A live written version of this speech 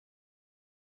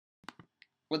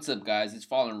What's up, guys? It's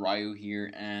Fallen Ryu here,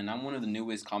 and I'm one of the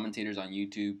newest commentators on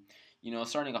YouTube.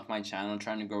 Starting off my channel,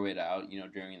 trying to grow it out.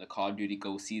 During the Call of Duty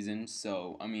Go season.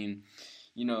 So,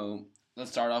 you know,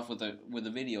 let's start off with a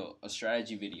video, a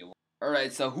strategy video. All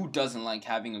right. So, who doesn't like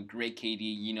having a great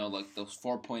KD? Like those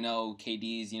 4.0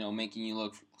 KDs. Making you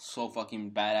look so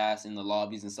fucking badass in the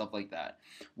lobbies and stuff like that.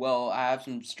 Well, I have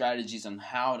some strategies on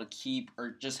how to keep or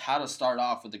just how to start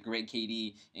off with a great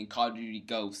KD in Call of Duty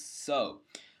Ghosts. So,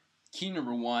 key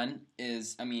number one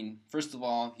is, first of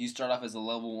all, you start off as a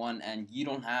level 1 and you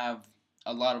don't have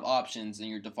a lot of options in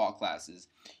your default classes.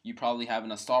 You probably have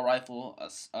an assault rifle,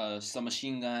 a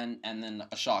submachine gun, and then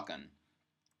a shotgun.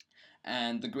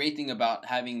 And the great thing about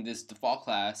having this default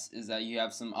class is that you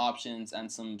have some options and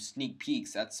some sneak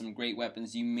peeks at some great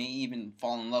weapons you may even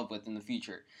fall in love with in the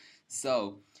future.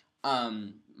 So,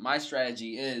 my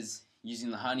strategy is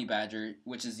using the Honey Badger,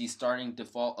 which is the starting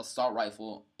default assault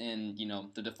rifle in,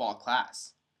 the default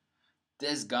class.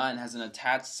 This gun has an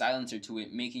attached silencer to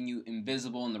it, making you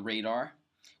invisible in the radar,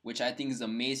 which I think is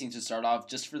amazing to start off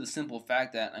just for the simple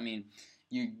fact that,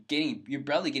 you're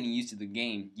barely getting used to the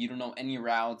game. You don't know any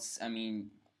routes.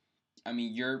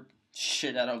 You're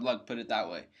shit out of luck, put it that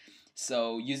way.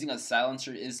 So using a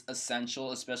silencer is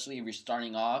essential, especially if you're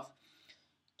starting off,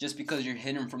 just because you're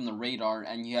hidden from the radar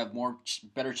and you have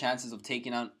better chances of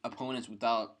taking out opponents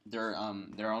without their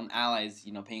own allies,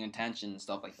 paying attention and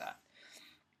stuff like that.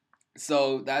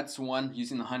 So that's one,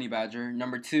 using the Honey Badger.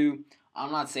 Number two,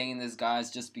 I'm not saying this, guys,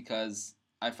 just because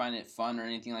I find it fun or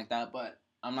anything like that, but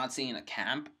I'm not saying a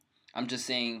camp. I'm just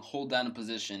saying hold down a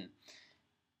position.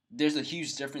 There's a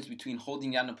huge difference between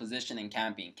holding down a position and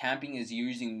camping. Camping is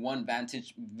using one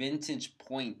vantage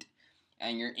point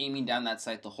and you're aiming down that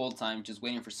sight the whole time, just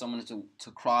waiting for someone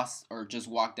to cross or just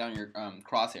walk down your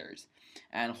crosshairs.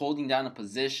 And holding down a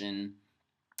position,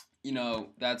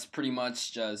 that's pretty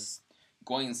much just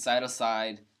going side to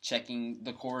side, checking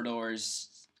the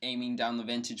corridors, aiming down the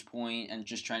vantage point, and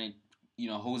just trying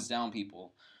to, hose down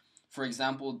people. For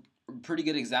example, a pretty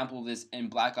good example of this in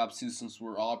Black Ops 2, since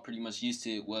we're all pretty much used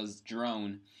to it, was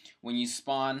drone. When you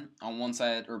spawn on one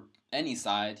side or any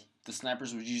side, the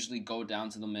snipers would usually go down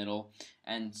to the middle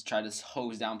and try to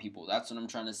hose down people. That's what I'm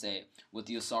trying to say with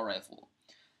the assault rifle.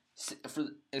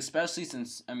 Especially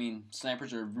since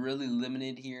snipers are really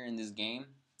limited here in this game.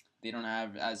 They don't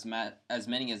have as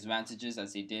many advantages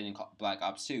as they did in Black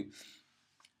Ops 2.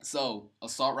 So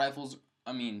assault rifles.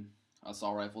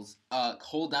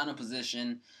 Hold down a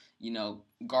position.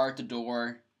 Guard the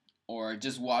door, or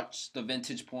just watch the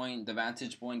vantage point.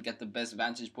 Get the best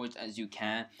vantage point as you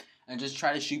can, and just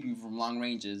try to shoot people from long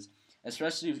ranges.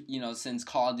 Especially, since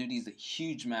Call of Duty is a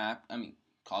huge map.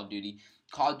 Call of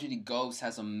Duty Ghosts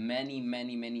has a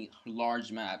many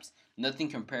large maps. Nothing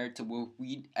compared to what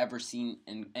we'd ever seen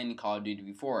in any Call of Duty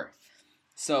before.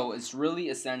 So it's really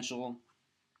essential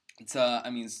to,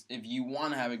 if you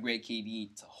want to have a great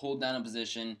KD, to hold down a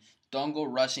position. Don't go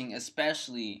rushing,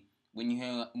 especially when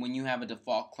you have a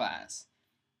default class,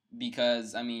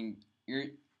 because you're,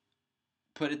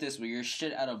 put it this way, you're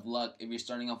shit out of luck if you're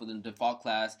starting off with a default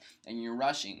class and you're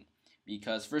rushing,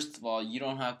 because first of all, you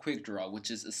don't have quick draw, which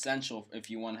is essential if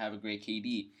you want to have a great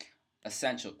KD.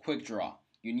 Essential quick draw.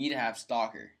 You need to have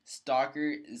Stalker. Stalker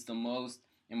is the most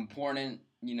important,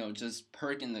 just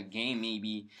perk in the game,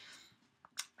 maybe,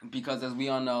 because as we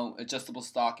all know, adjustable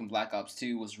stock in Black Ops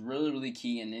 2 was really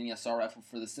key in any assault rifle,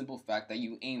 for the simple fact that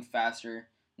you aim faster,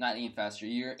 not aim faster,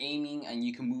 you're aiming and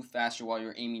you can move faster while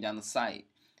you're aiming down the sight,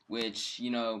 which,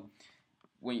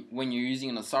 when you're using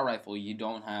an assault rifle, you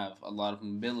don't have a lot of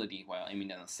mobility while aiming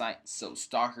down the sight. So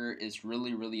Stalker is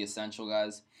really essential,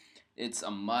 guys. It's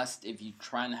a must if you're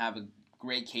trying to have a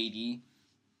great KD.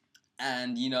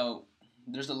 And,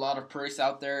 there's a lot of perks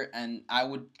out there, and I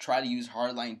would try to use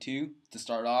Hardline 2 to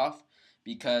start off,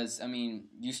 because,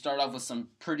 you start off with some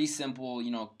pretty simple,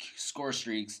 score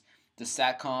streaks. The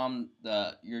SATCOM,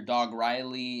 your dog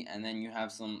Riley, and then you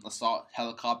have some assault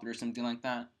helicopter or something like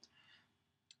that.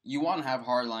 You want to have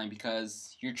Hardline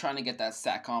because you're trying to get that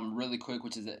SATCOM really quick,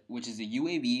 which is a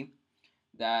UAV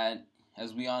that,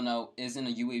 as we all know, isn't a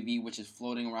UAV which is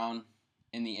floating around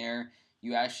in the air.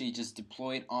 You actually just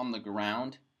deploy it on the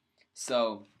ground.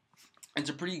 So it's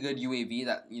a pretty good UAV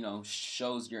that,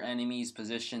 shows your enemy's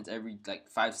positions every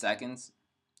 5 seconds.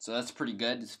 So that's pretty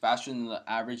good. It's faster than the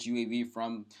average UAV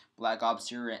from Black Ops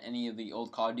 2 or any of the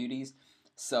old Call of Duties.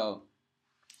 So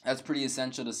that's pretty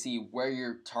essential to see where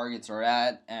your targets are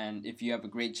at, and if you have a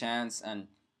great chance, and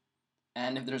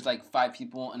if there's 5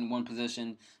 people in one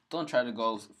position, don't try to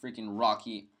go freaking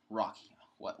Rocky.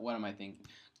 What am I thinking?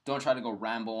 Don't try to go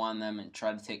Rambo on them and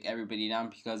try to take everybody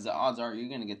down, because the odds are you're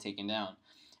gonna get taken down.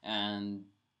 And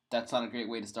that's not a great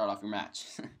way to start off your match.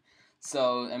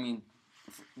 So I mean,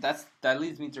 that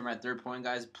leads me to my third point,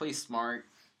 guys. Play smart.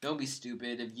 Don't be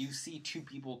stupid. If you see two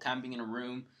people camping in a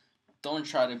room, don't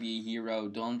try to be a hero.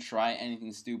 Don't try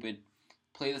anything stupid.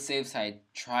 Play the safe side.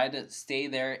 Try to stay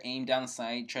there, aim down the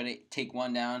sight, try to take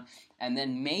one down, and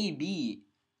then maybe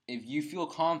if you feel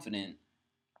confident,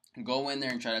 go in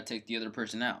there and try to take the other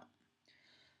person out.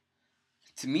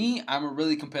 To me, I'm a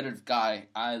really competitive guy.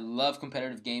 I love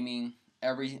competitive gaming.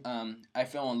 I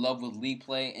fell in love with League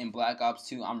Play in Black Ops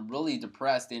 2. I'm really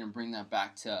depressed they didn't bring that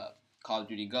back to Call of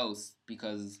Duty Ghosts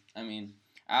because I mean,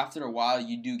 after a while,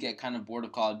 you do get kind of bored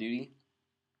of Call of Duty.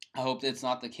 I hope that's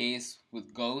not the case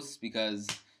with Ghosts because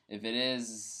if it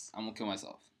is, I'm gonna kill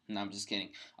myself. No, I'm just kidding.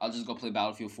 I'll just go play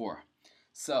Battlefield 4.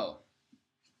 So,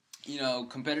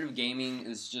 competitive gaming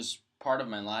is just part of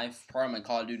my life, part of my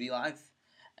Call of Duty life.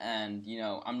 And,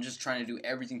 I'm just trying to do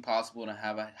everything possible to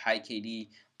have a high KD.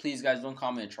 Please, guys, don't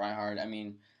call me a tryhard. I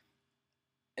mean,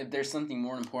 if there's something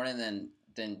more important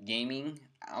than gaming,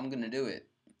 I'm going to do it.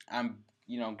 I'm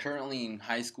currently in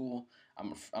high school.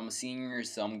 I'm a senior,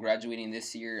 so I'm graduating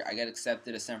this year. I got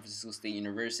accepted to San Francisco State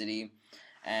University,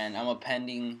 and I'm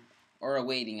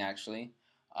awaiting, actually,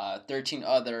 13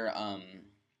 other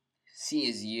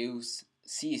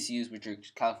CSUs, which are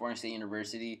California State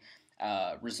University,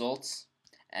 results.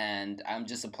 And I'm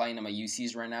just applying to my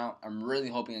UCs right now. I'm really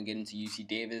hoping I get into UC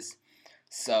Davis.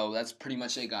 So that's pretty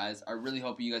much it, guys. I really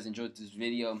hope you guys enjoyed this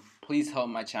video. Please help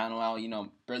my channel out.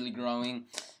 Barely growing.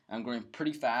 I'm growing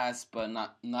pretty fast, but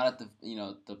not at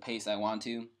the pace I want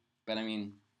to. But I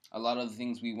mean, a lot of the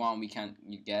things we want, we can't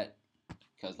get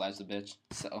because life's a bitch.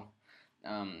 So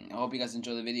I hope you guys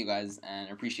enjoy the video, guys,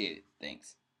 and appreciate it.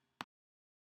 Thanks.